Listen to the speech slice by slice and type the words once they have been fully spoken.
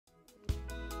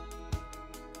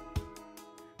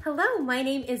Hello, my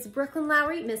name is Brooklyn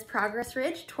Lowery, Miss Progress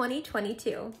Ridge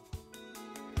 2022.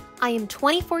 I am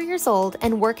 24 years old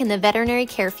and work in the veterinary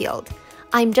care field.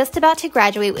 I'm just about to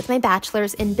graduate with my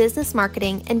bachelor's in business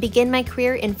marketing and begin my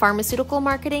career in pharmaceutical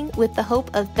marketing with the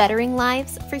hope of bettering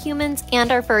lives for humans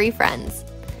and our furry friends.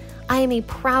 I am a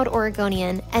proud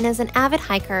Oregonian, and as an avid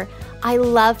hiker, I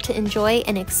love to enjoy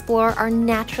and explore our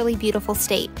naturally beautiful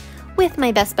state, with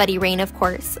my best buddy Rain, of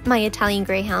course, my Italian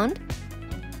Greyhound.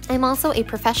 I'm also a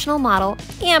professional model,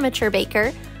 amateur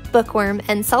baker, bookworm,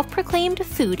 and self-proclaimed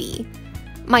foodie.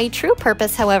 My true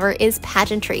purpose, however, is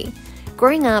pageantry.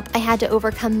 Growing up, I had to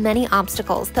overcome many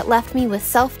obstacles that left me with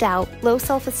self-doubt, low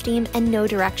self-esteem, and no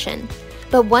direction.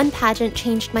 But one pageant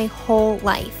changed my whole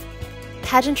life.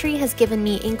 Pageantry has given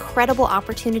me incredible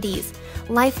opportunities,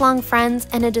 lifelong friends,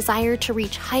 and a desire to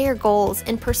reach higher goals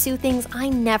and pursue things I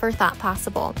never thought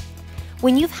possible.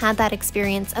 When you've had that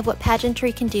experience of what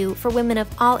pageantry can do for women of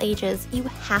all ages, you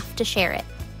have to share it.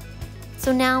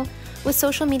 So now, with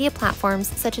social media platforms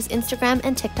such as Instagram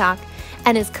and TikTok,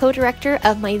 and as co-director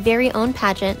of my very own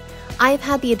pageant, I've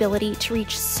had the ability to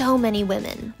reach so many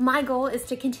women. My goal is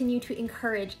to continue to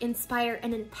encourage, inspire,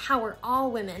 and empower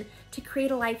all women to create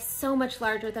a life so much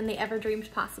larger than they ever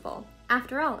dreamed possible.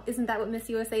 After all, isn't that what Miss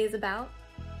USA is about?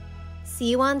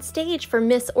 See you on stage for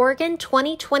Miss Oregon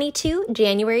 2022,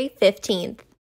 January 15th.